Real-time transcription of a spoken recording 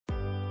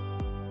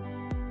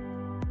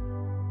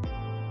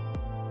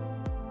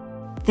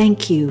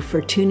Thank you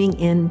for tuning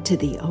in to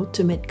the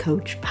Ultimate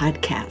Coach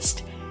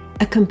podcast,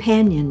 a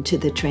companion to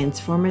the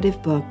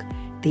transformative book,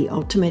 The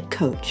Ultimate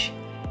Coach,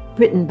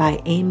 written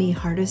by Amy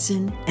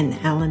Hardison and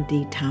Alan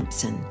D.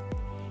 Thompson.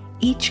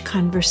 Each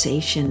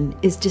conversation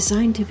is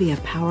designed to be a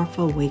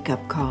powerful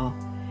wake-up call,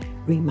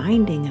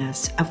 reminding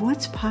us of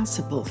what's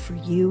possible for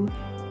you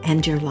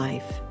and your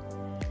life.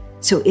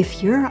 So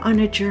if you're on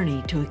a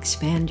journey to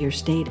expand your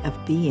state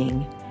of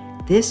being,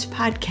 this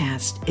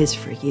podcast is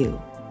for you.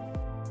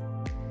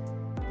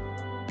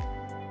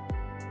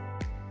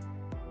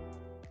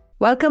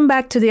 Welcome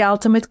back to the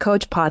Ultimate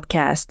Coach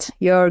podcast,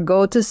 your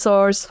go-to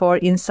source for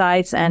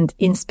insights and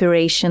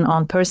inspiration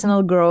on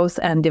personal growth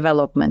and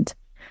development.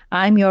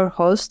 I'm your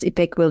host,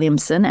 Ipek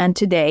Williamson, and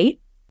today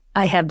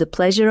I have the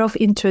pleasure of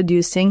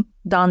introducing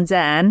Don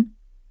Zan,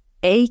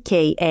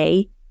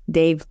 aka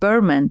Dave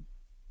Berman,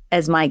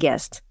 as my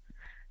guest.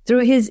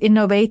 Through his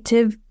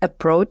innovative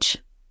approach,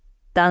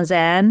 Don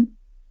Zan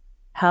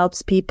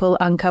helps people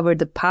uncover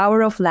the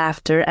power of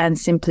laughter and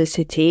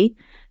simplicity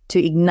to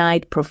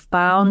ignite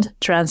profound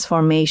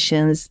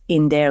transformations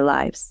in their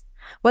lives.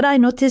 What I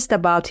noticed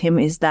about him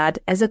is that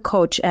as a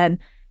coach and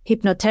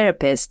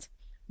hypnotherapist,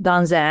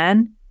 Don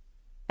Zan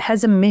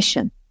has a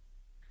mission,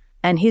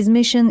 and his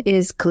mission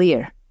is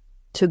clear: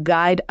 to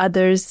guide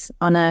others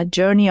on a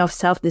journey of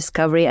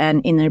self-discovery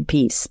and inner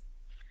peace.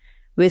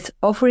 With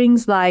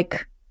offerings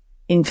like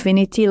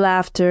Infinity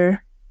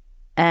Laughter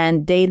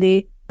and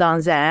Daily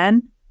Don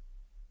Zan,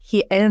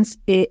 he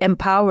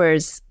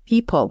empowers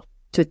people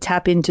to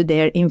tap into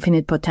their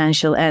infinite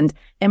potential and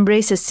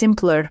embrace a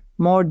simpler,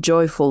 more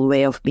joyful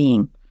way of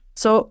being.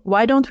 So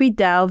why don't we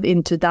delve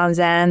into Don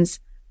Zan's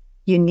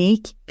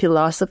unique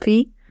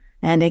philosophy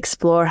and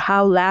explore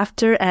how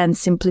laughter and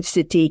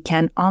simplicity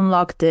can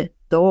unlock the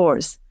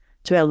doors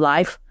to a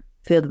life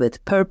filled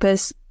with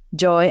purpose,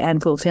 joy,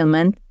 and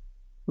fulfillment.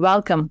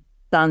 Welcome,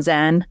 Don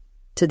Zan,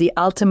 to the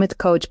Ultimate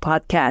Coach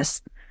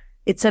podcast.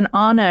 It's an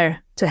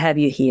honor to have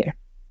you here.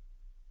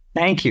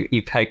 Thank you,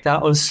 Ipek.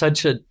 That was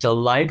such a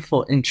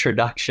delightful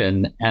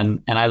introduction.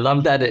 And I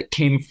love that it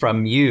came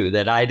from you,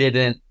 that I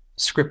didn't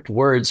script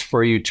words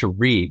for you to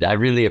read. I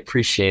really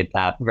appreciate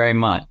that very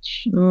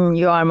much.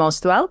 You are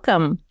most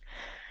welcome.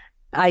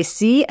 I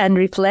see and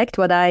reflect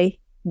what I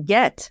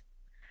get.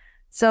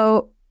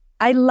 So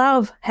I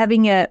love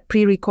having a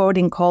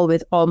pre-recording call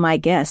with all my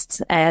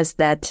guests, as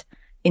that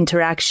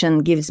interaction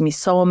gives me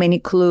so many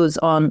clues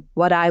on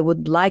what I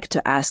would like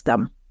to ask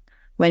them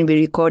when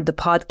we record the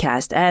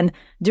podcast. And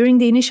during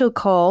the initial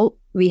call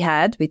we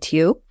had with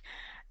you,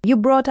 you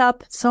brought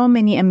up so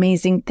many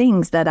amazing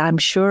things that I'm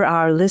sure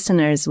our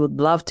listeners would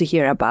love to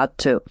hear about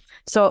too.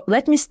 So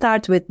let me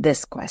start with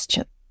this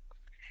question.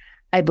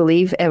 I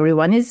believe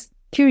everyone is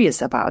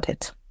curious about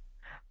it.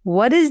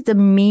 What is the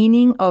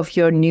meaning of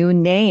your new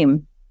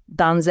name,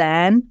 Don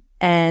Zan,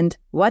 and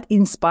what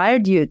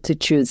inspired you to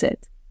choose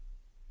it?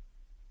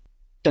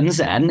 Don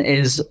Zan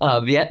is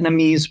a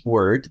Vietnamese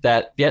word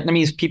that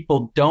Vietnamese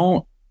people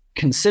don't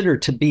consider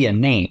to be a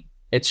name.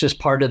 It's just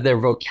part of their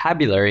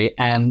vocabulary.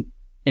 And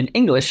in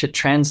English, it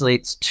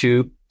translates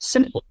to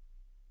simple.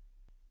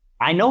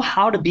 I know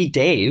how to be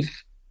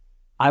Dave.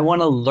 I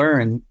want to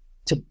learn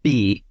to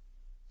be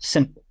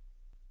simple.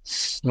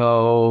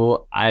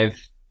 So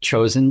I've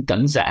chosen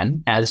Don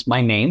Zan as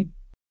my name.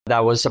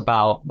 That was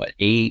about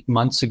 8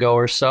 months ago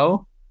or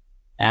so.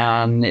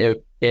 And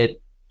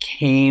it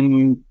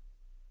came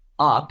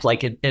up,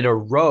 like it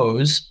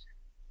arose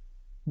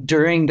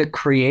during the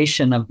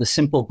creation of the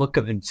Simple Book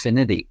of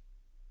Infinity.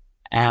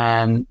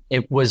 And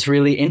it was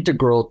really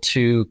integral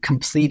to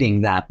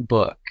completing that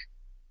book.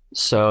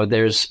 So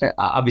there's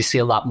obviously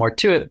a lot more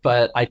to it,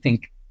 but I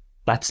think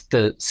that's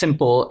the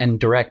simple and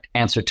direct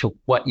answer to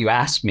what you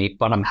asked me.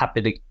 But I'm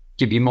happy to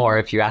give you more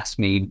if you ask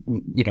me,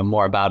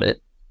 more about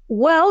it.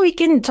 Well, we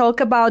can talk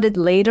about it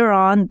later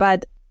on,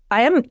 but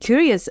I am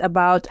curious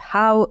about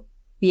how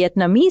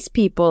Vietnamese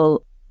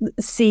people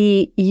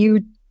see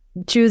you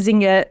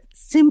choosing a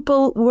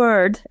simple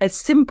word, as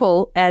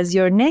simple as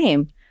your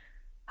name.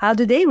 How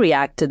do they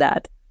react to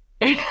that?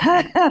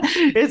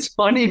 It's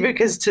funny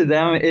because to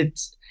them,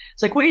 it's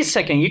like, wait a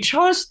second, you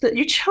chose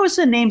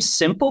the name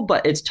Simple,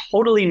 but it's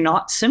totally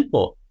not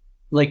simple.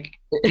 Like,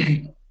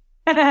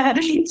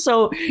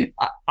 so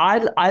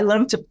I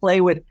love to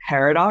play with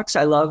paradox.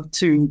 I love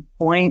to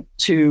point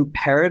to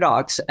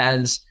paradox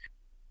as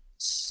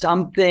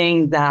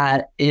something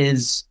that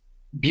is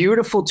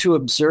beautiful to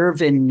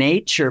observe in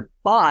nature,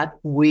 but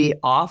we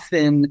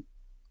often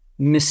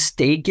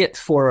mistake it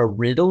for a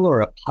riddle or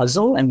a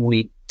puzzle, and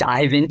we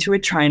dive into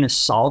it trying to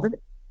solve it.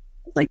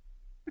 Like,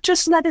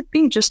 just let it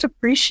be, just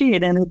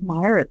appreciate and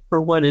admire it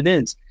for what it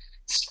is.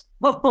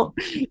 So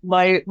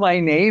my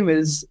name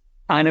is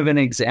kind of an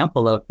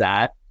example of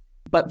that.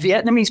 But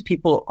Vietnamese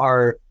people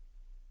are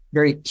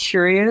very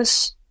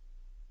curious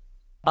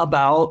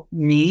about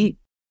me.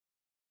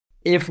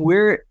 If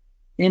we're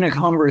in a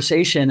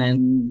conversation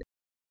and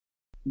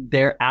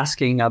they're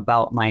asking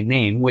about my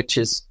name, which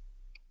is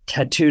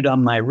tattooed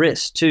on my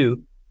wrist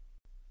too,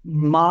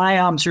 my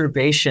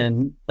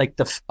observation, like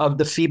of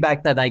the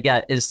feedback that I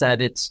get, is that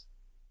it's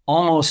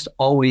almost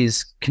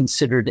always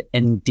considered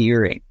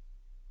endearing.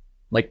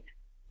 Like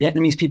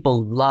Vietnamese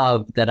people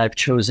love that I've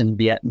chosen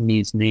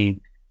Vietnamese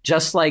name,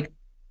 just like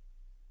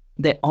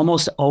they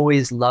almost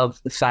always love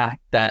the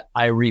fact that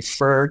I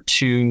refer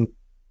to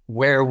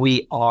where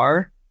we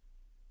are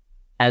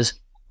as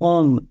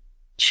Ho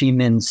Chi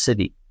Minh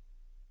City.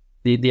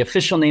 The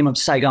official name of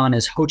Saigon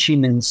is Ho Chi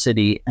Minh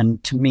City,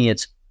 and to me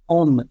it's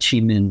Ho Chi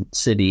Minh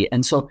City.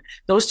 And so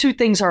those two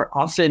things are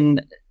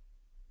often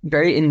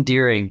very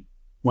endearing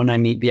when I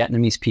meet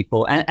Vietnamese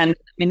people. And I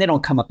mean, they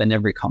don't come up in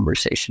every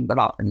conversation, but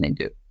often they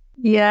do.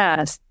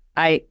 Yes,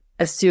 I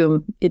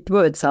assume it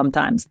would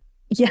sometimes.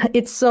 Yeah,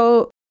 it's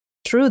so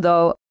true,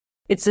 though.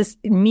 It's just,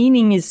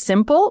 meaning is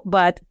simple,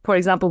 but for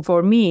example,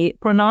 for me,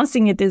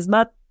 pronouncing it is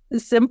not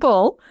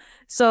simple.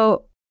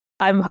 So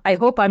I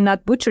hope I'm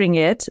not butchering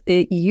it.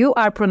 You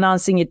are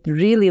pronouncing it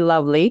really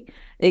lovely.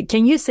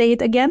 Can you say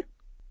it again?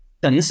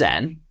 Tân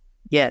Giản.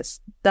 Yes,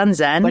 Tân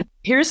Giản. But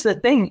here's the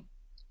thing.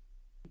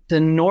 The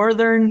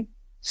northern,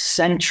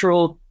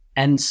 central,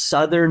 and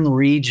southern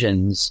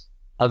regions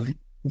of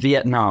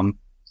Vietnam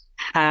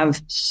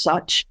have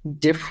such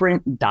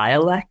different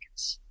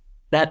dialects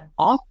that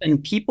often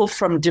people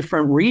from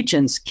different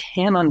regions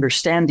can't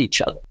understand each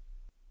other,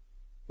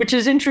 which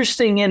is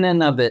interesting in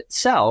and of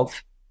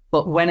itself.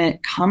 But when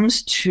it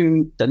comes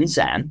to Tân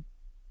Giản,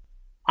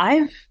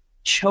 I've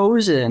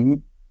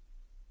chosen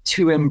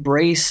to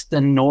embrace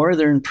the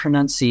northern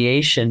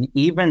pronunciation,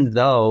 even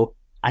though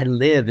I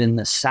live in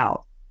the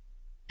south.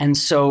 And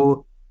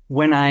so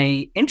when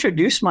I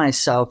introduce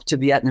myself to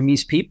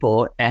Vietnamese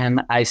people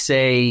and I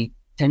say,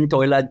 Tên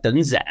tôi là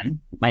Tân Giản,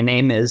 my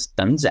name is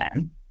Tân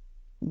Giản,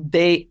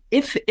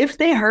 if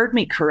they heard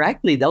me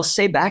correctly, they'll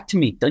say back to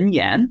me, Tân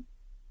Giản,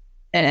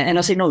 and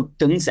I'll say, no,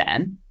 Tân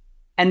Giản.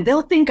 And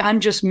they'll think I'm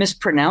just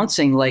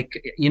mispronouncing,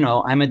 like,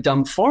 I'm a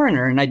dumb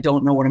foreigner and I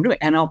don't know what I'm doing.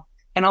 And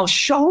I'll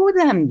show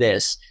them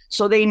this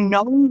so they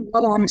know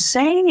what I'm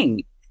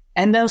saying.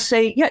 And they'll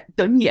say, yeah,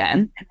 Tân Giản.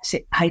 And I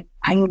say,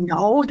 I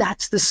know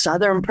that's the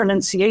southern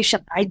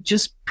pronunciation. I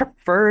just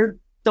prefer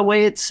the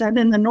way it's said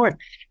in the north.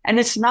 And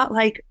it's not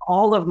like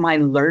all of my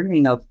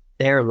learning of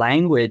their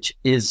language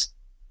is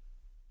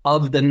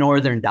of the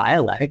northern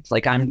dialect.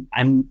 Like I'm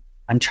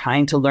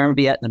trying to learn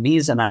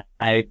Vietnamese, and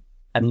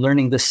I'm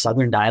learning the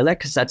southern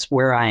dialect because that's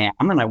where I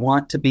am, and I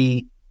want to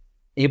be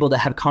able to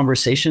have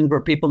conversations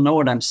where people know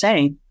what I'm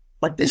saying.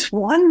 But this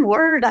one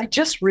word, I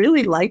just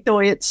really like the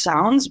way it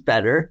sounds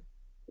better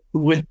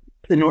with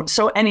the north.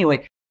 So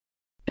anyway,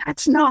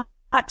 that's not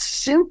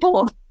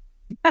simple.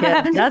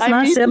 Yeah, that's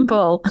not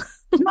simple.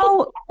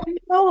 No,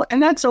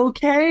 and that's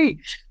okay,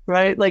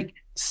 right? Like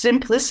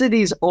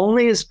simplicity is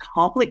only as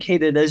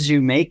complicated as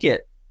you make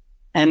it.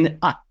 And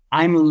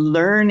I'm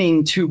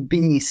learning to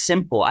be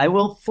simple. I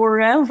will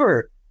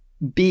forever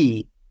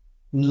be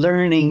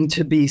learning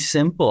to be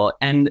simple.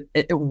 And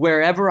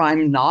wherever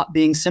I'm not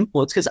being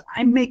simple, it's because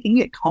I'm making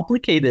it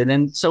complicated.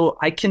 And so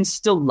I can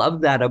still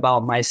love that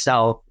about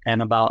myself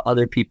and about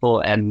other people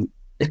and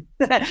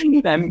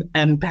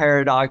and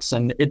paradox.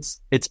 And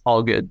it's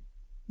all good.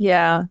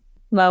 Yeah,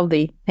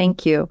 lovely.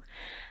 Thank you.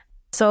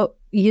 So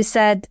you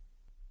said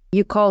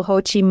you call Ho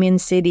Chi Minh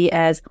City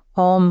as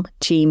Ho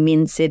Chi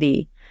Minh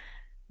City.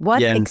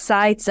 What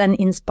excites and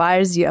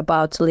inspires you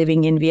about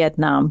living in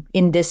Vietnam,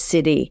 in this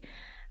city?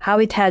 How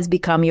it has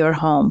become your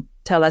home?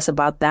 Tell us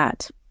about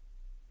that.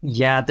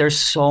 Yeah, there's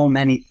so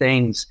many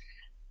things.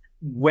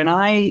 When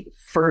I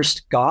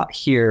first got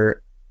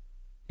here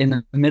in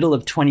the middle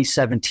of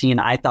 2017,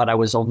 I thought I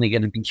was only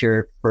going to be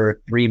here for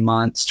 3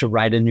 months to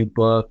write a new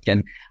book.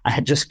 And I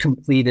had just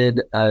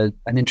completed an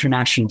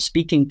international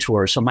speaking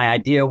tour. So my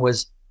idea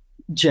was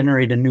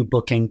generate a new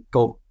book and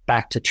go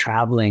back to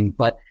traveling.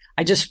 But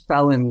I just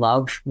fell in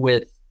love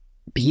with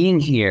being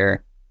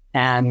here,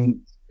 and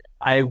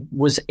I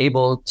was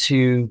able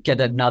to get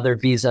another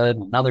visa.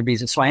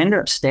 So I ended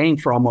up staying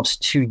for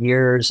almost 2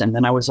 years, and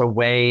then I was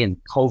away, and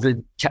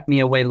COVID kept me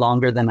away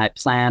longer than I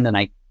planned. And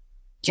I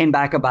came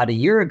back about a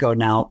year ago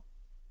now,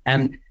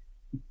 and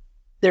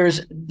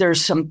there's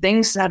some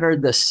things that are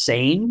the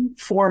same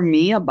for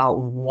me about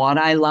what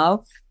I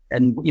love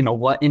and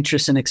what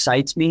interests and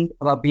excites me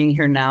about being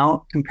here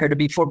now compared to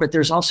before, but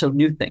there's also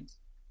new things.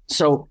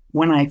 So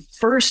when I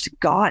first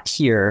got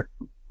here,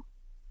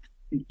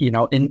 in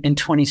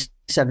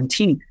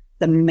 2017,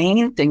 the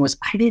main thing was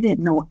I didn't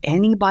know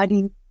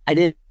anybody. I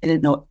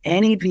didn't know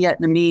any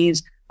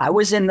Vietnamese. I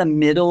was in the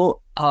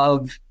middle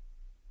of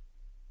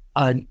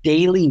a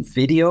daily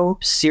video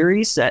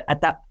series that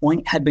at that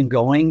point had been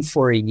going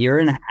for 1.5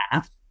 years.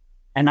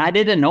 And I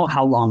didn't know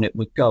how long it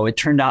would go. It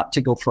turned out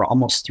to go for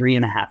almost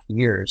 3.5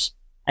 years.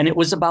 And it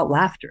was about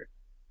laughter.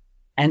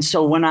 And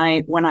so when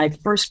I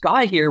first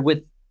got here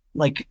with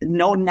like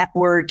no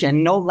network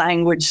and no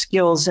language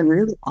skills, and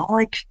really all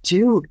I could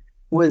do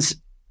was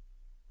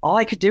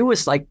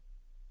like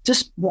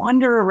just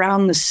wander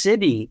around the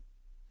city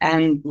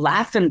and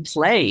laugh and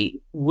play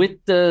with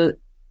the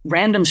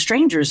random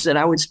strangers that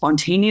I would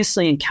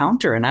spontaneously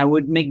encounter. And I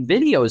would make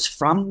videos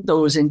from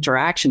those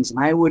interactions. And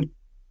I would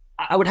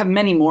have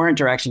many more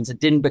interactions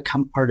that didn't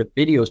become part of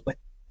videos, but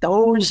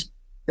those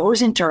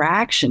those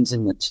interactions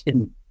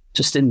in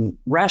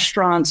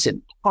restaurants,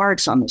 in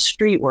parks, on the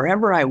street,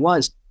 wherever I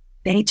was,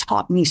 they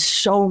taught me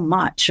so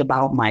much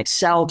about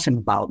myself and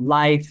about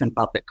life and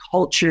about the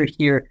culture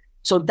here.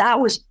 So that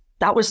was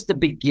the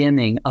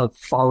beginning of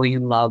falling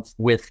in love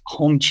with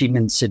Ho Chi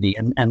Minh City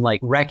and like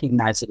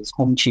recognize it as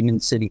Ho Chi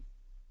Minh City.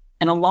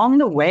 And along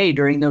the way,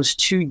 during those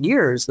 2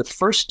 years, the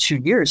first 2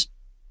 years,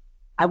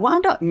 I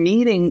wound up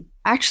meeting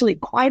actually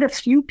quite a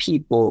few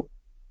people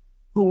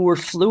who were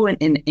fluent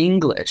in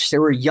English. They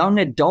were young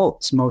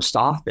adults most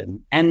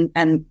often,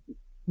 and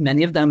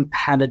many of them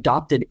had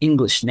adopted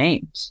English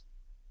names.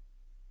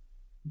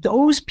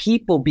 Those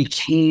people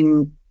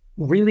became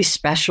really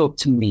special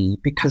to me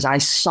because I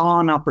saw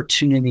an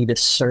opportunity to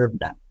serve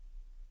them.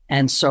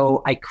 And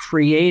so I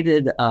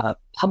created a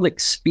public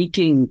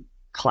speaking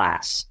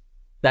class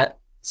that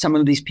some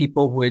of these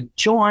people would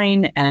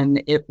join,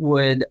 and it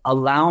would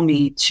allow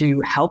me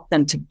to help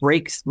them to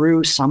break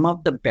through some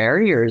of the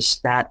barriers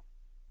that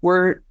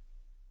were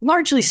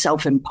largely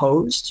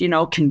self-imposed,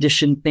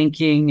 conditioned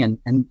thinking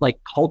and like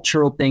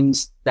cultural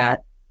things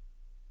that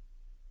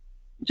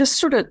just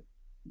sort of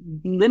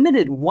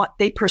limited what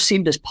they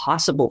perceived as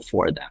possible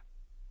for them.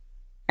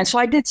 And so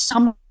I did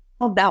some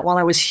of that while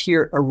I was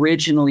here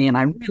originally, and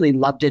I really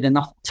loved it. And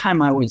the whole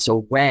time I was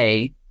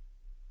away,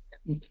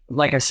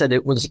 like I said,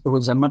 it was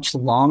a much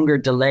longer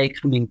delay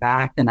coming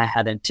back than I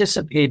had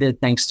anticipated,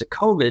 thanks to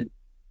COVID.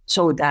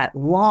 So that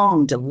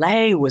long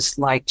delay was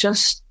like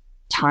just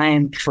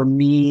time for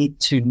me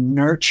to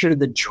nurture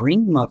the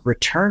dream of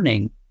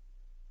returning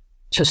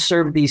to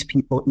serve these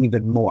people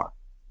even more.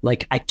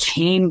 Like I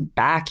came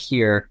back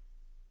here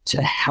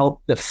to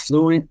help the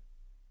fluent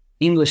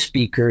English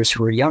speakers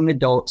who are young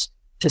adults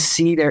to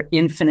see their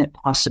infinite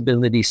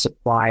possibility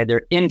supply,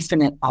 their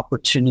infinite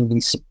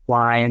opportunity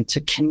supply, and to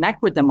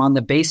connect with them on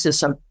the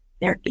basis of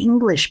their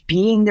English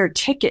being their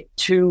ticket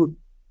to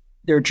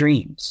their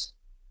dreams.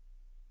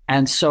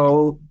 And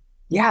so,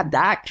 yeah,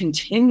 that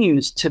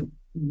continues to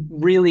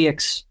really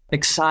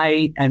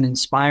excite and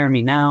inspire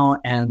me now.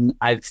 And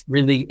I've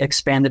really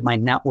expanded my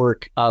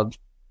network of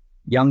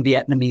young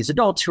Vietnamese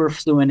adults who are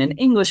fluent in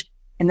English.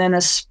 And then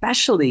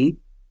especially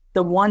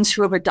the ones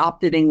who have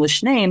adopted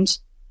English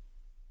names.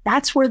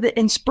 That's where the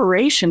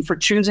inspiration for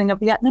choosing a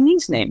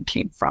Vietnamese name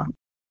came from.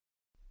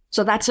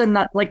 So that's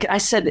like I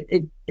said,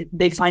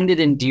 they find it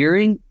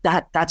endearing.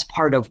 That's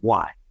part of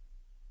why.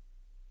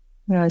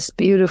 That's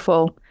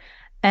beautiful.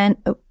 And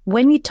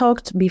when we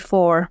talked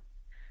before,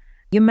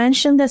 you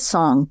mentioned a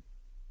song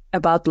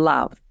about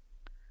love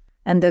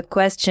and the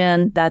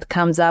question that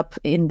comes up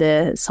in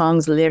the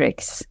song's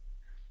lyrics.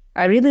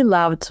 I really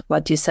loved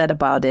what you said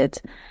about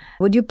it.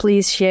 Would you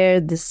please share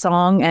the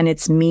song and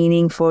its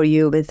meaning for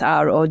you with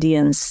our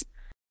audience?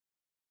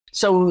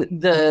 So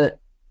the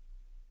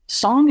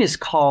song is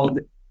called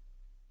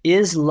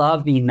Is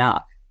Love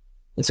Enough?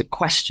 It's a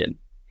question.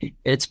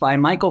 It's by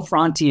Michael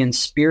Franti and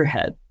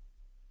Spearhead.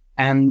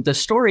 And the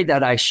story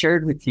that I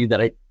shared with you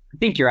that I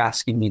think you're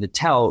asking me to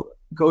tell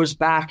goes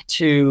back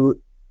to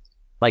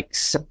like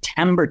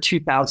September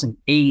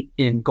 2008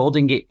 in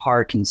Golden Gate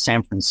Park in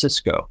San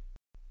Francisco.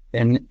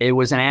 And it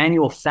was an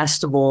annual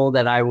festival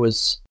that I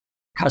was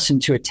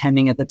accustomed to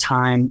attending at the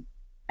time.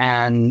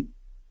 And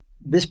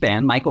this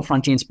band, Michael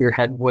Franti and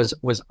Spearhead,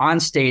 was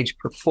on stage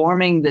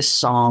performing this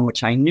song,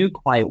 which I knew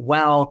quite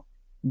well,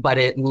 but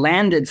it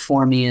landed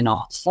for me in a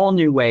whole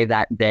new way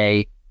that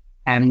day.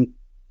 And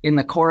in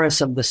the chorus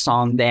of the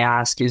song, they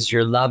ask, is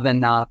your love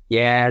enough?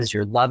 Yeah. Is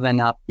your love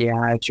enough?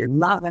 Yeah. Is your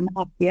love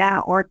enough? Yeah.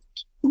 Or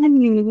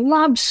can you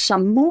love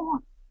some more?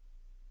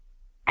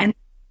 And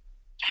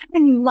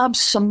can you love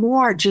some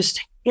more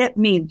just hit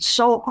me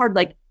so hard.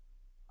 Like,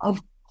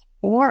 of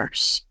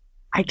course,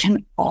 I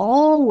can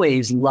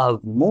always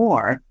love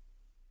more.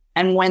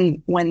 And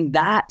when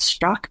that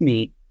struck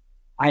me,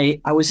 I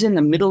was in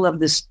the middle of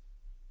this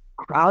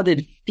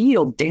crowded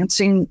field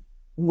dancing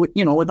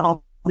with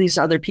all these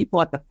other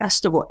people at the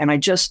festival. And I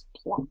just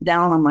plumped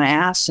down on my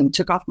ass and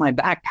took off my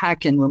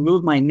backpack and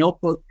removed my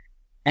notebook.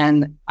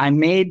 And I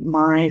made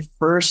my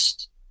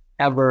first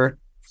ever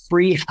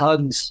free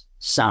hugs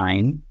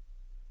sign.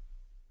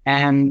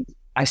 And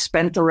I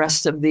spent the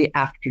rest of the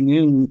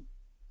afternoon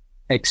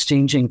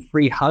exchanging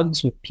free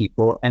hugs with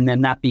people. And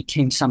then that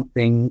became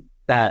something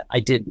that I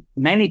did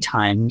many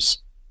times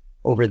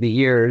over the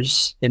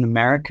years in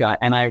America.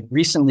 And I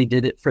recently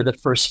did it for the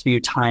first few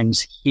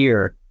times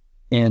here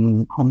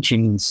in Ho Chi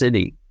Minh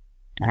City.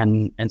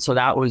 And so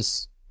that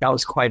was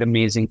quite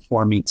amazing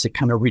for me to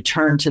kind of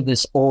return to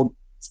this old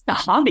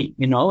hobby,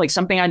 like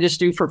something I just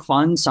do for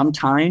fun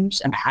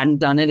sometimes and hadn't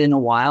done it in a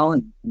while.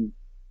 And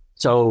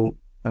so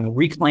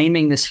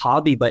reclaiming this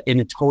hobby, but in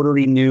a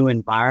totally new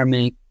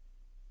environment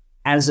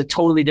as a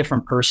totally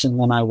different person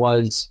than I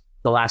was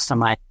the last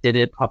time I did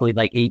it, probably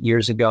like 8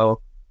 years ago.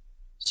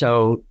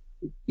 So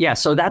yeah,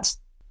 so that's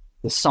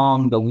the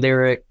song, the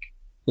lyric,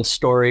 the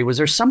story. Was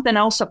there something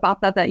else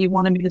about that you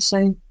wanted me to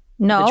say?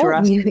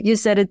 No, you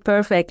said it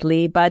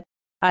perfectly, but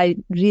I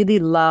really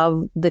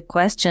love the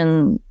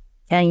question,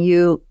 can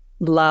you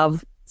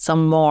love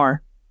some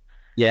more?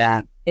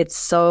 Yeah. It's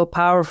so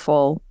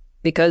powerful.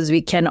 because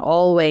we can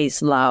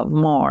always love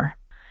more.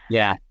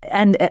 Yeah.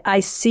 And I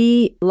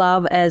see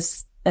love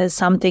as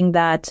something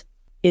that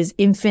is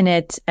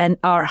infinite, and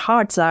our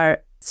hearts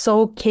are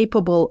so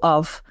capable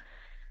of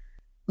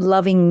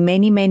loving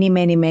many, many,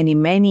 many, many,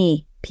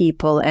 many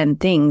people and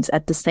things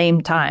at the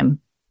same time,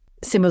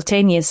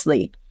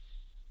 simultaneously.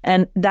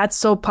 And that's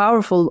so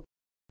powerful.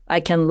 I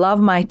can love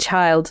my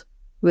child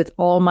with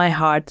all my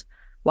heart,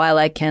 while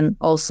I can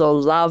also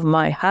love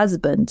my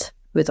husband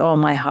with all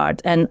my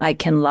heart. And I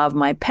can love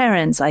my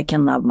parents. I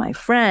can love my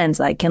friends.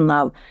 I can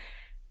love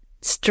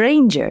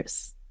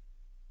strangers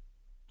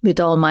with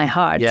all my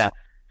heart. Yeah.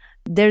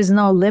 There's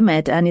no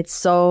limit, and it's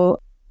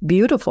so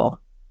beautiful.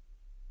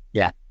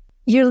 Yeah.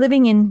 You're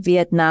living in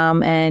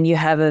Vietnam and you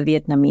have a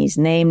Vietnamese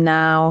name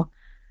now.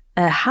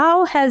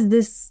 How has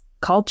this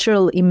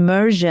cultural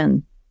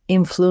immersion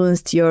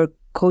influenced your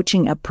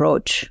coaching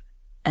approach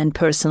and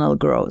personal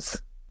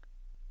growth?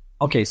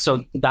 Okay,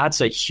 so that's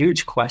a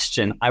huge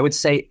question. I would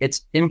say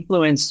it's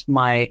influenced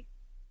my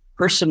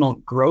personal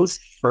growth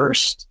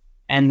first,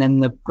 and then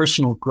the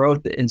personal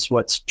growth is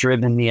what's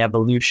driven the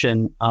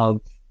evolution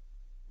of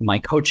my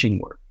coaching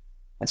work.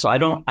 And so I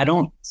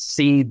don't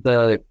see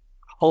the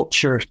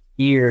culture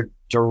here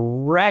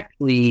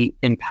directly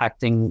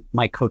impacting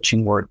my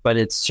coaching work, but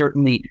it's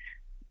certainly,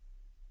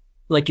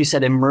 like you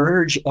said,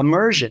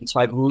 immersion. So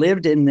I've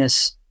lived in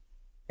this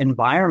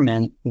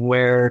environment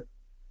where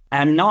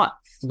I'm not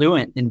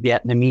fluent in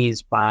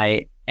Vietnamese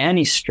by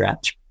any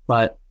stretch,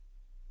 but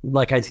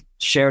like I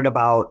shared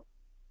about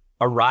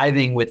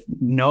arriving with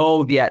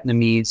no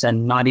Vietnamese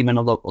and not even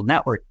a local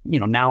network,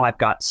 now I've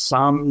got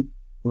some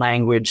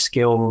language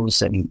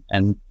skills and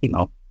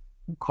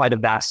quite a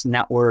vast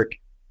network.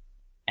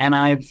 And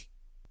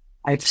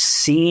I've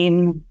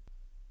seen,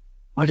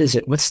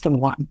 what's the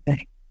one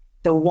thing?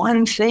 The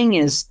one thing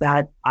is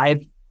that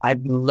I've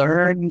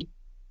learned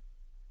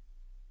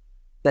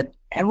that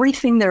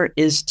everything there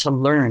is to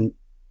learn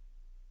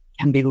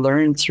can be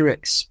learned through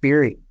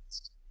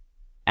experience.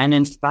 And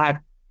in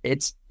fact,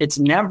 it's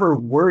never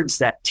words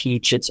that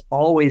teach, it's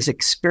always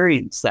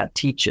experience that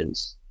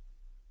teaches.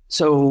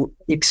 So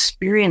the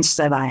experience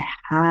that I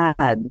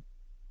had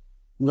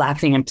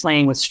laughing and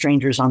playing with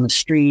strangers on the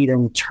street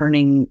and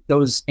turning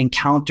those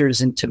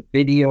encounters into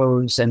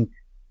videos, and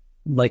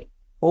like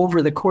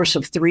over the course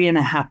of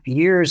 3.5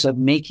 years of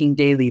making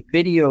daily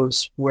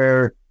videos,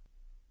 where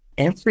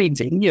every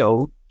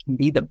video can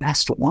be the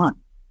best one,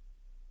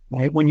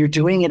 right? When you're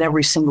doing it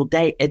every single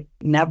day, it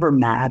never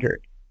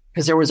mattered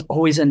because there was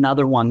always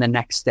another one the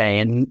next day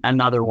and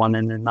another one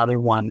and another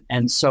one.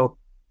 And so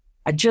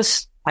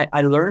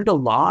I learned a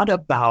lot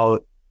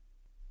about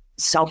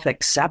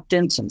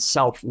self-acceptance and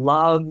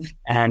self-love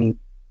and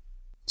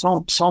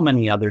so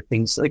many other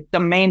things. Like the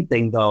main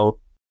thing though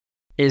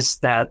is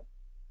that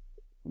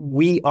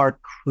we are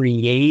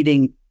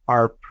creating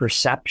our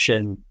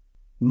perception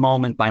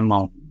moment by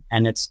moment.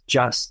 And it's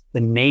just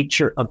the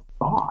nature of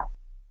thought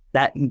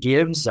that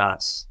gives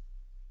us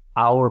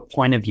our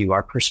point of view,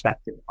 our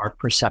perspective, our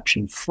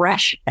perception,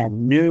 fresh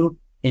and new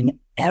in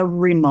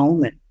every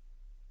moment.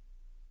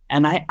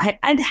 And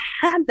I'd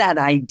had that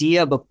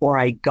idea before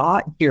I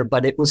got here,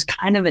 but it was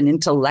kind of an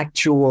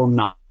intellectual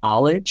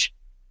knowledge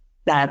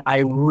that I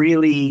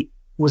really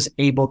was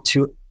able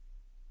to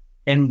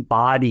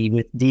embody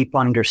with deep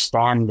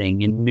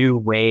understanding in new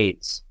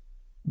ways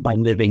by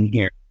living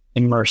here,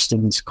 immersed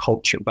in this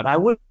culture. But I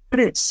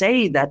wouldn't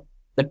say that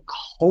the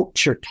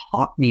culture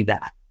taught me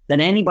that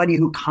anybody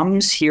who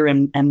comes here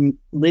and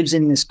lives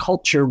in this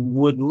culture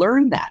would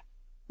learn that.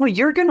 Well,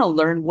 you're going to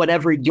learn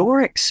whatever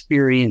your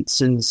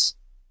experiences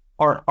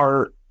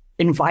are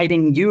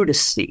inviting you to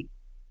see.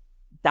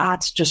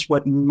 That's just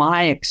what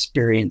my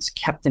experience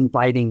kept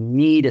inviting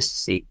me to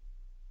see.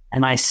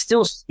 And I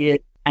still see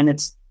it. And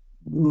it's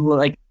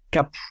like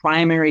a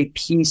primary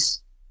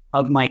piece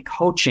of my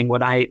coaching,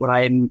 what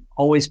I'm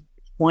always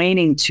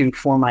pointing to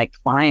for my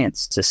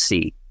clients to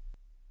see.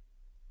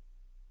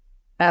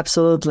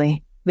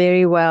 Absolutely.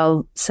 Very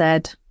well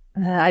said.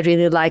 I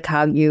really like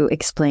how you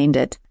explained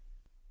it.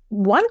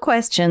 One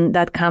question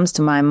that comes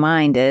to my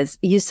mind is,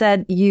 you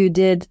said you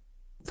did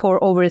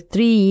for over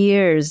 3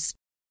 years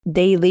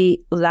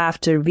daily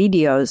laughter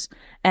videos,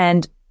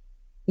 and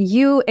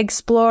you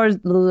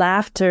explored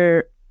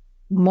laughter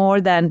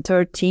more than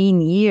 13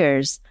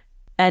 years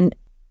and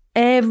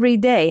every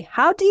day.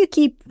 How do you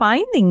keep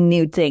finding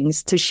new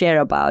things to share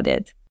about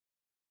it?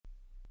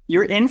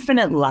 Your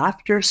infinite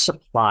laughter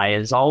supply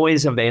is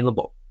always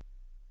available.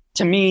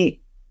 To me,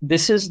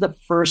 this is the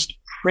first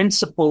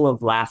principle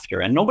of laughter.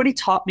 And nobody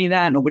taught me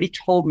that. Nobody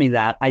told me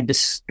that. I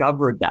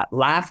discovered that.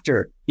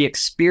 Laughter, the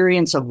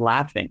experience of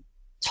laughing,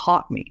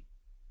 taught me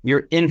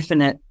your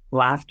infinite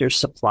laughter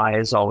supply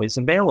is always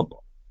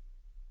available.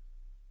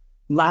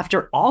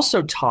 Laughter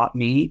also taught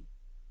me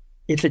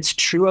if it's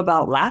true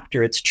about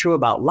laughter, it's true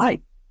about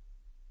life.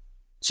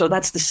 So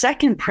that's the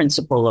second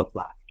principle of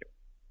laughter.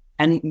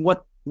 And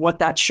what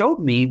that showed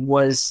me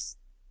was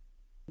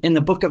in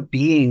the book of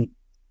Being,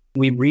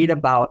 we read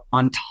about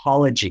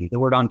ontology. The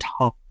word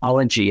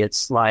ontology,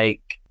 it's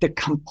like the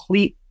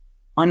complete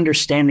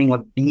understanding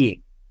of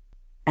being.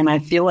 And I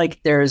feel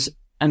like there's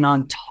an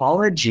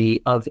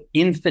ontology of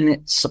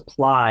infinite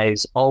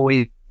supplies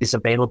always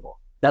available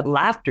that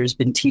laughter's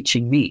been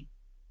teaching me.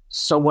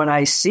 So what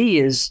I see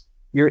is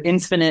your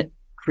infinite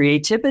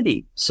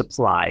creativity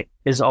supply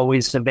is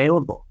always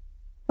available.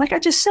 Like I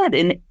just said,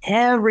 in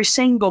every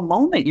single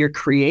moment, you're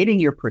creating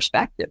your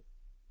perspective.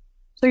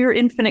 So your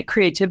infinite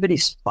creativity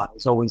supply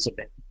is always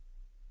available.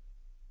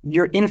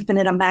 Your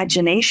infinite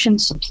imagination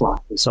supply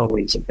is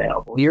always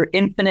available. Your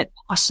infinite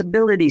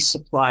possibility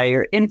supply,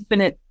 your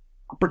infinite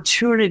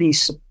opportunity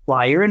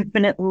supply, your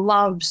infinite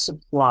love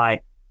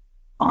supply,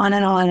 on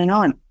and on and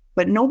on.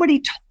 But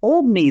nobody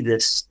told me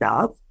this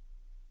stuff.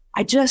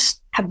 I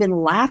just have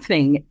been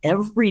laughing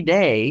every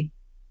day.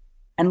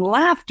 And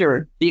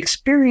laughter, the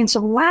experience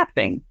of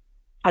laughing,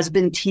 has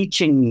been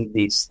teaching me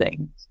these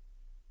things.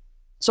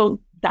 So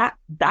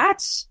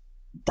that's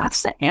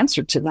the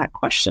answer to that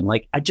question.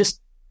 Like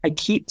I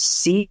keep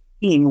seeing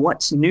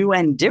what's new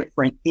and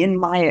different in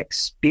my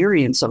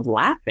experience of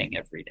laughing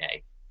every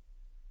day.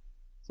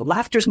 So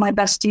laughter's my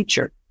best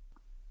teacher.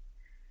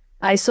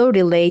 I so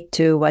relate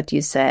to what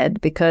you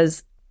said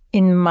because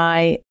in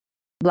my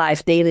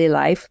life, daily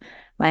life,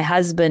 my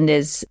husband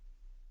is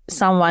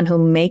someone who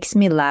makes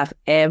me laugh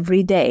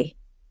every day.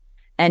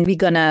 And we're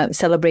going to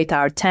celebrate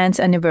our 10th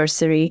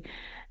anniversary.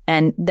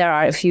 And there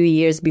are a few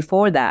years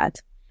before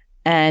that.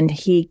 And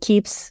he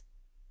keeps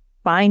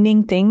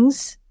finding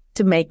things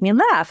to make me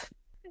laugh.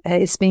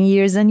 It's been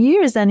years and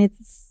years and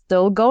it's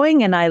still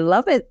going. And I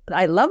love it.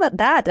 I love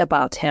that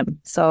about him.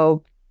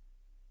 So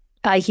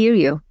I hear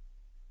you.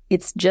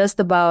 It's just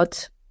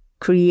about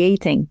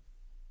creating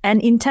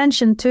and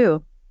intention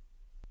too.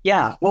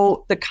 Yeah.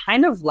 Well, the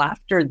kind of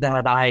laughter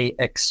that I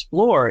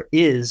explore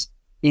is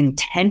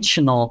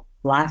intentional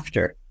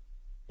laughter.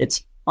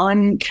 It's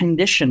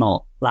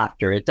unconditional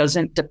laughter. It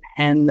doesn't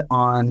depend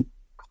on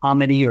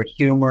comedy or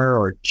humor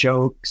or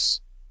jokes.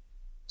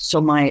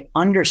 So my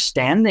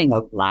understanding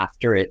of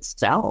laughter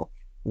itself,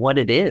 what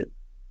it is,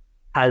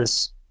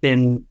 has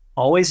been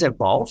always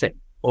evolving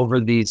over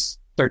these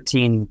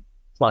 13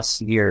 plus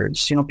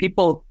years. You know,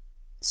 people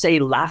say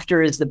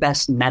laughter is the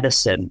best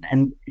medicine.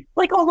 And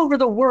like all over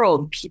the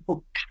world,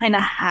 people kind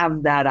of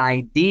have that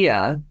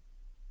idea,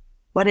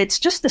 but it's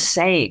just a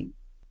saying.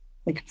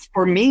 Like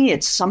for me,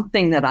 it's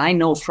something that I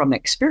know from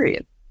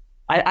experience.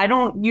 I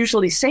don't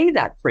usually say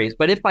that phrase,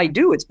 but if I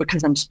do, it's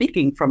because I'm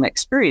speaking from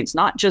experience,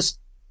 not just,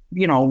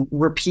 you know,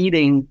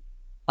 repeating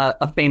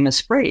a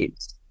famous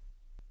phrase.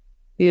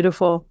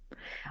 Beautiful.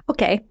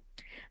 Okay.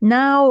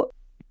 Now,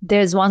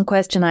 there's one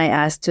question I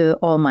ask to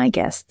all my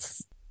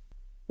guests.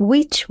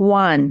 Which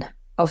one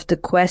of the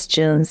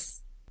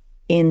questions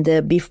in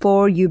the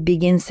Before You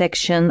Begin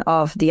section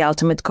of the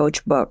Ultimate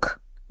Coach book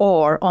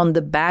or on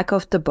the back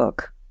of the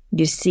book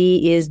you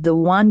see is the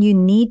one you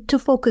need to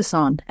focus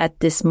on at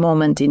this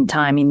moment in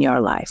time in your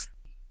life?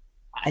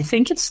 I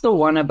think it's the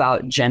one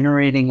about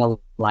generating a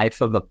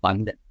life of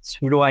abundance.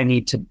 Who do I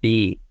need to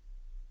be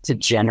to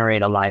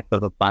generate a life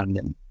of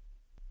abundance?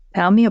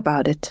 Tell me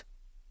about it.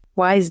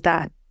 Why is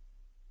that?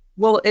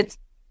 Well,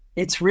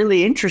 it's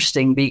really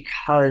interesting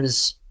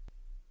because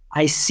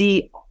I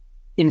see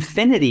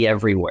infinity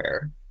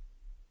everywhere,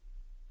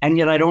 and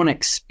yet I don't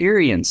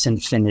experience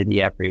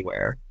infinity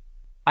everywhere.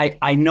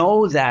 I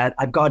know that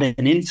I've got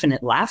an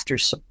infinite laughter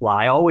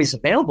supply always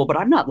available, but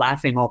I'm not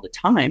laughing all the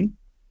time.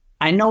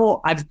 I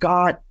know I've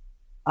got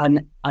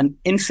an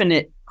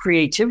infinite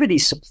creativity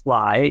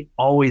supply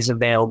always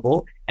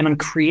available, and I'm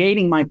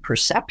creating my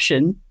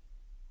perception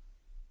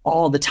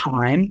all the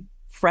time,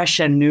 fresh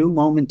and new,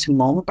 moment to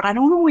moment, but I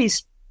don't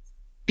always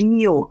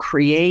feel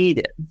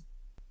creative.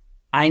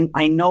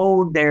 I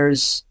know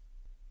there's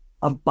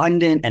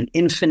abundant and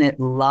infinite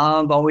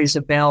love always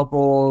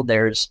available.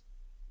 There's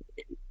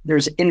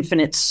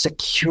infinite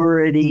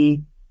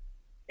security.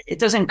 It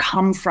doesn't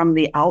come from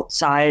the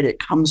outside. It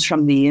comes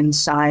from the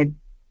inside.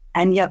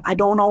 And yet I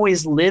don't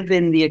always live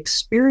in the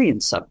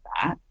experience of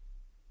that.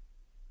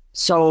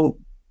 So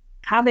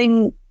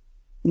having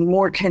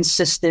more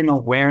consistent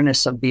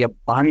awareness of the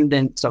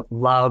abundance of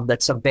love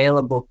that's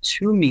available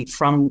to me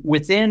from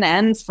within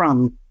and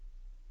from,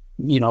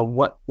 you know,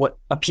 what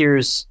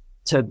appears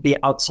to be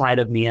outside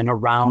of me and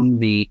around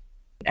me.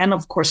 And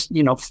of course,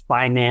 you know,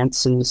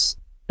 finances,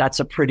 that's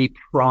a pretty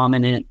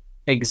prominent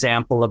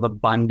example of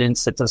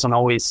abundance that doesn't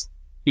always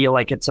feel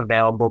like it's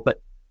available,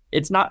 but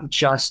it's not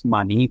just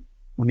money.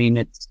 I mean,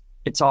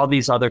 it's all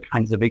these other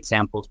kinds of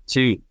examples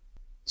too.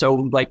 So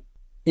like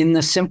in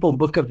the simple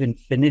book of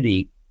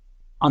infinity,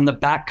 on the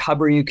back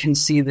cover, you can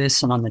see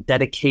this, and on the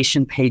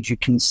dedication page, you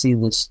can see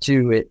this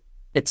too.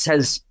 It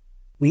says,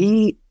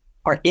 we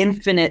are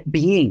infinite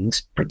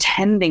beings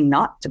pretending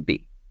not to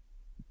be.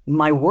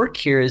 My work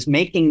here is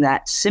making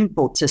that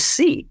simple to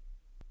see.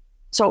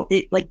 So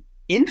it like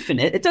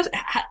infinite, it doesn't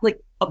like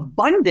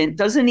abundant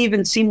doesn't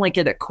even seem like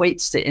it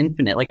equates to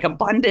infinite. Like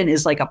abundant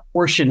is like a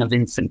portion of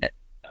infinite.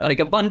 Like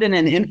abundant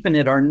and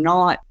infinite are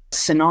not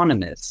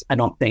synonymous, I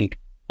don't think.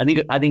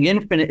 I think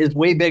infinite is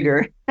way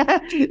bigger,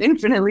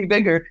 infinitely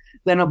bigger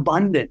than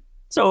abundant.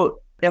 So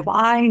if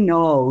I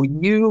know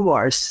you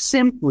are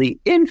simply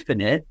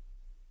infinite,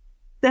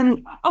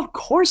 then of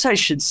course I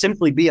should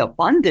simply be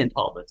abundant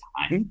all the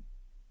time.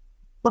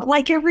 But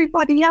like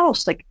everybody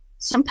else, like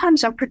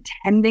sometimes I'm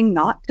pretending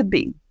not to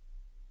be.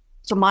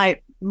 So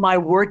my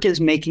work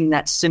is making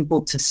that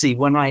simple to see.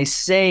 When I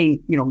say,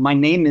 my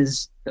name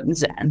is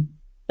Dunzan,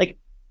 like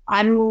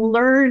I'm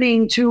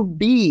learning to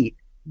be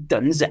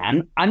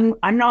Dunzan. I'm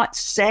not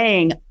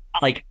saying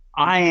like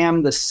I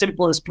am the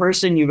simplest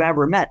person you've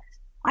ever met.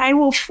 I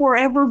will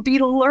forever be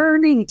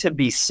learning to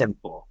be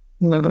simple.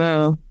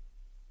 Wow.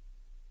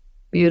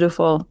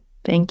 Beautiful.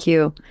 Thank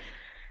you.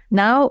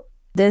 Now,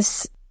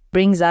 this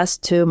brings us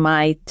to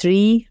my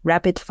 3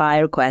 rapid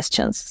fire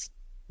questions.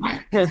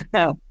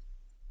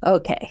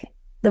 Okay.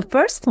 The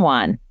first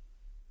one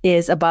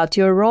is about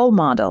your role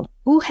model.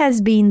 Who has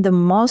been the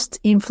most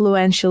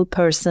influential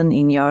person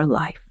in your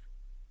life?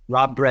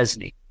 Rob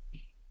Bresney.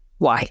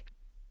 Why?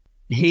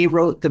 He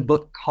wrote the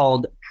book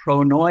called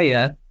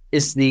Pronoia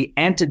is the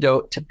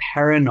Antidote to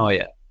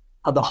Paranoia,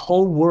 how the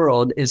whole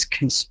world is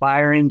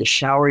conspiring to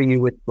shower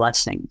you with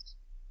blessings.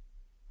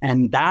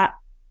 And that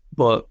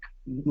book,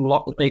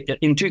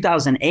 in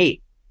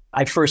 2008,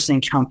 I first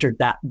encountered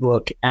that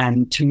book.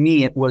 And to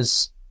me, it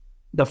was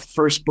the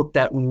first book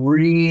that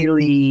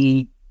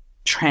really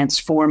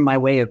transformed my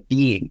way of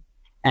being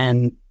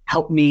and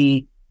helped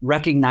me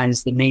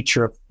recognize the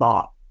nature of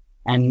thought,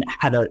 and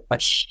had a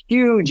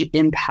huge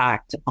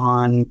impact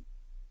on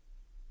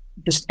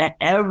just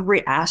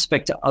every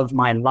aspect of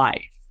my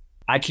life.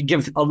 I could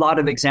give a lot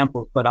of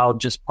examples, but I'll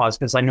just pause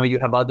because I know you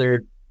have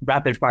other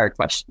rapid fire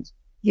questions.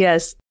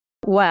 Yes.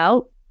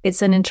 Well,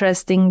 it's an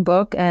interesting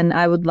book, and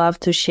I would love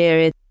to share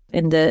it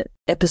in the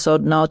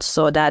episode notes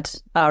so that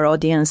our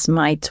audience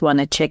might want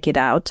to check it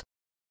out.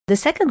 The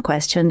second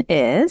question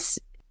is,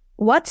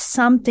 what's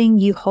something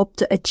you hope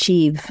to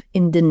achieve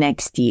in the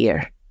next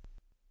year?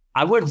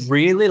 I would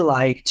really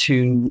like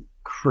to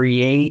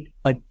create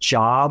a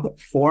job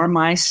for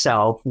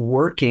myself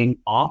working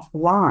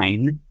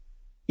offline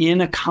in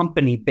a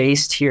company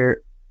based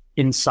here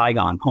in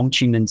Saigon, Ho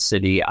Chi Minh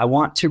City. I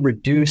want to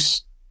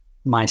reduce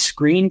my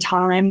screen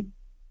time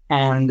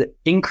and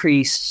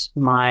increase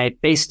my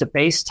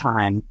face-to-face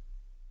time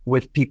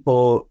with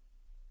people.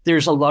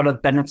 There's a lot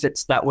of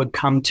benefits that would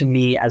come to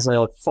me as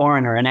a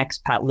foreigner, an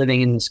expat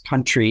living in this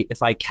country,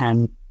 if I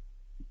can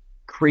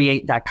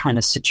create that kind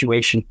of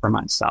situation for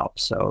myself.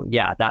 So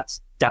yeah,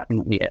 that's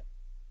definitely it.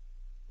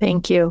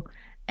 Thank you.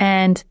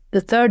 And the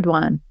third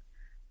one,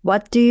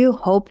 what do you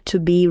hope to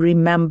be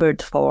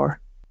remembered for?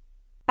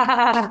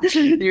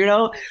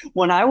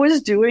 When I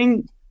was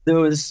doing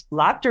those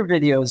laughter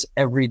videos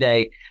every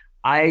day,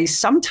 I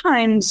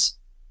sometimes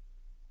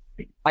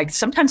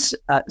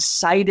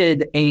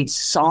cited a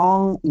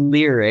song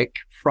lyric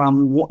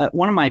from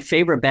one of my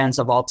favorite bands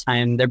of all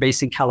time. They're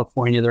based in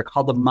California. They're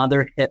called the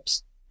Mother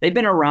Hips. They've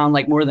been around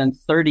like more than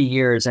 30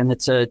 years, and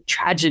it's a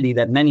tragedy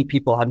that many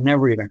people have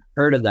never even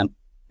heard of them.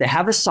 They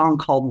have a song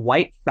called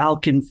White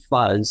Falcon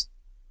Fuzz,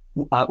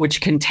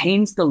 which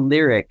contains the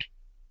lyric,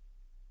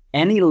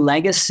 "Any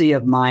legacy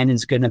of mine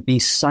is going to be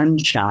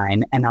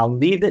sunshine, and I'll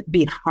leave it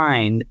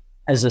behind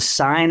as a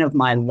sign of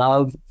my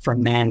love for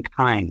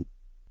mankind."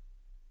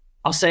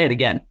 I'll say it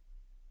again.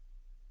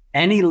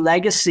 Any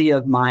legacy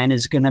of mine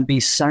is going to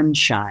be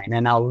sunshine,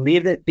 and I'll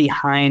leave it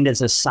behind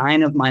as a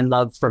sign of my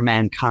love for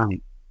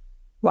mankind.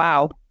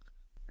 Wow.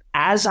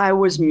 As I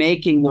was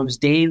making those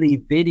daily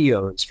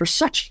videos for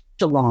such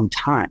a long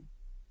time,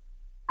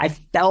 I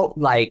felt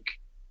like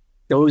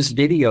those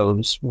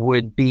videos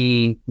would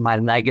be my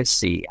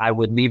legacy. I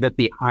would leave it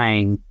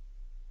behind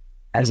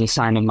as a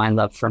sign of my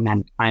love for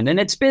mankind. And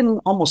it's been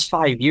almost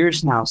 5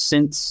 years now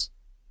since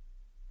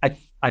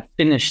I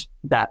finished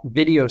that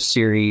video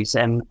series.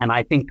 And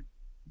I think,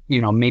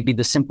 maybe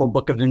the Simple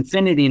Book of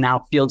Infinity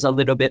now feels a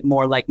little bit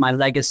more like my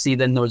legacy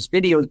than those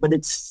videos, but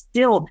it's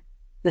still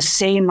the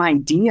same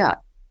idea.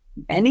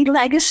 Any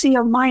legacy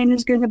of mine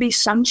is going to be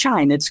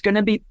sunshine. It's going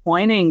to be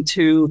pointing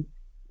to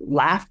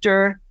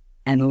laughter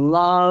and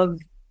love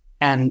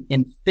and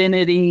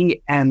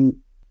infinity and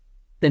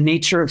the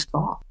nature of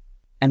thought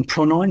and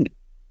pronoia.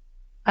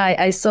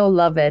 I so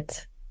love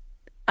it.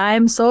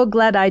 I'm so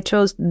glad I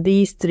chose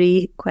these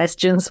 3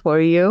 questions for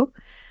you.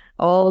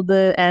 All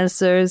the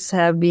answers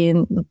have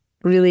been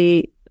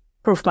really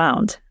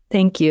profound.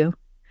 Thank you.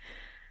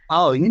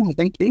 Oh, yeah,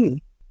 thank you.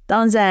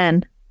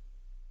 Dunzan,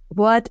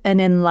 what an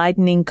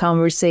enlightening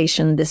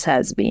conversation this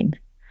has been.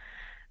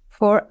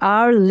 For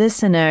our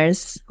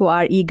listeners who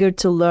are eager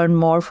to learn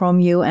more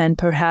from you and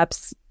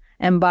perhaps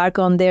embark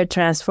on their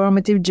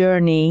transformative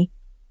journey,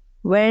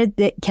 where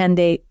can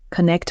they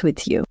connect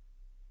with you?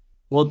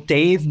 Well,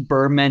 Dave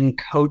Berman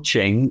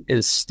Coaching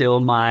is still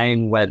my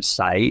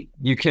website.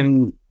 You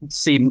can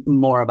see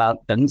more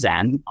about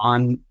Dunzan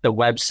on the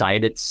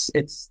website. It's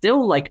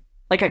still like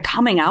a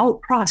coming out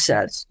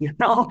process.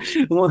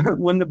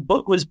 When the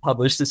book was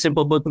published, The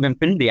Simple Book of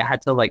Infinity, I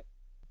had to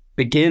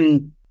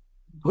begin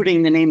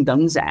putting the name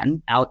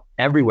Dunzan out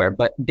everywhere.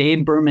 But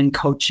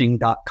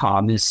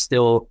DaveBermanCoaching.com is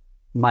still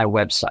my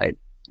website.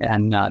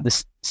 And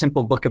the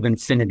Simple Book of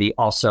Infinity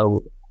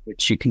also,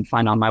 which you can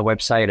find on my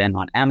website and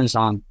on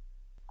Amazon.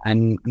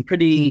 I'm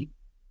pretty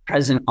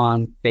present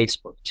on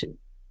Facebook too.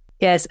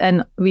 Yes,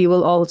 and we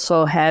will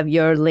also have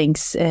your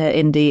links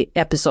in the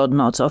episode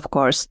notes, of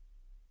course.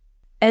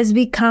 As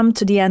we come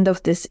to the end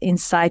of this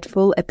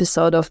insightful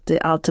episode of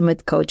the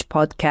Ultimate Coach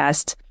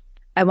podcast,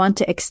 I want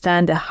to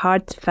extend a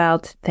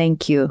heartfelt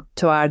thank you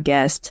to our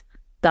guest,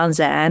 GI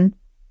ส็,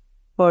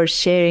 for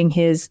sharing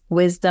his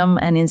wisdom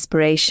and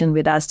inspiration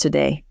with us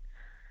today.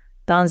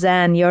 GI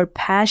ส็, your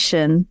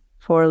passion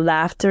for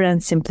laughter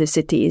and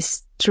simplicity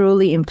is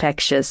truly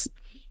infectious,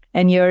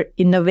 and your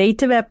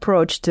innovative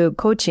approach to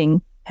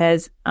coaching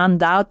has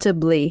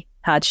undoubtedly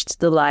touched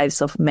the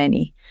lives of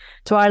many.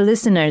 To our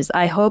listeners,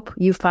 I hope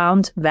you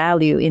found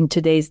value in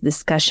today's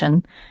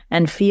discussion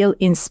and feel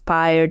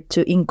inspired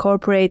to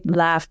incorporate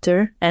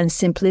laughter and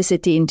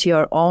simplicity into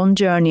your own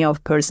journey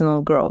of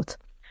personal growth.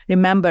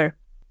 Remember,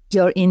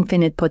 your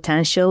infinite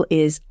potential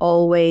is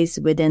always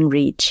within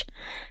reach.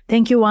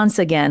 Thank you once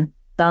again,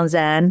 GI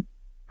ส็,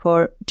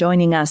 for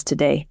joining us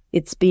today.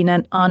 It's been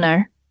an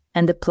honor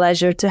and a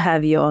pleasure to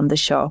have you on the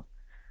show.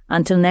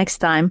 Until next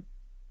time,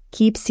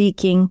 keep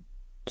seeking,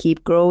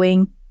 keep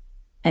growing,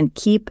 and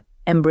keep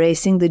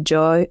embracing the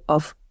joy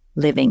of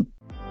living.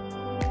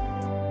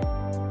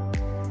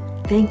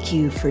 Thank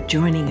you for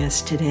joining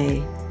us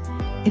today.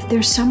 If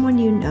there's someone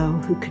you know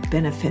who could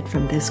benefit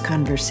from this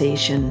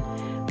conversation,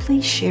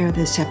 please share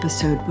this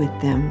episode with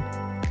them.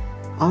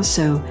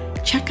 Also,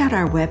 check out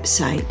our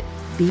website,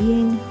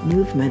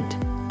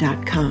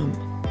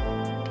 beingmovement.com.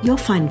 You'll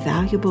find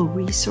valuable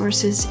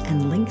resources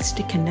and links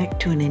to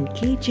connect to an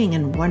engaging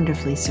and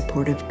wonderfully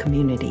supportive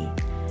community.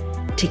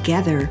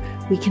 Together,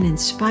 we can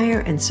inspire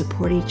and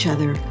support each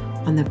other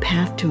on the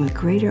path to a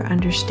greater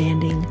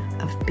understanding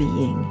of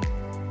being.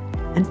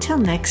 Until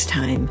next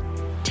time,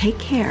 take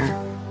care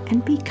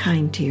and be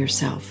kind to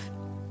yourself.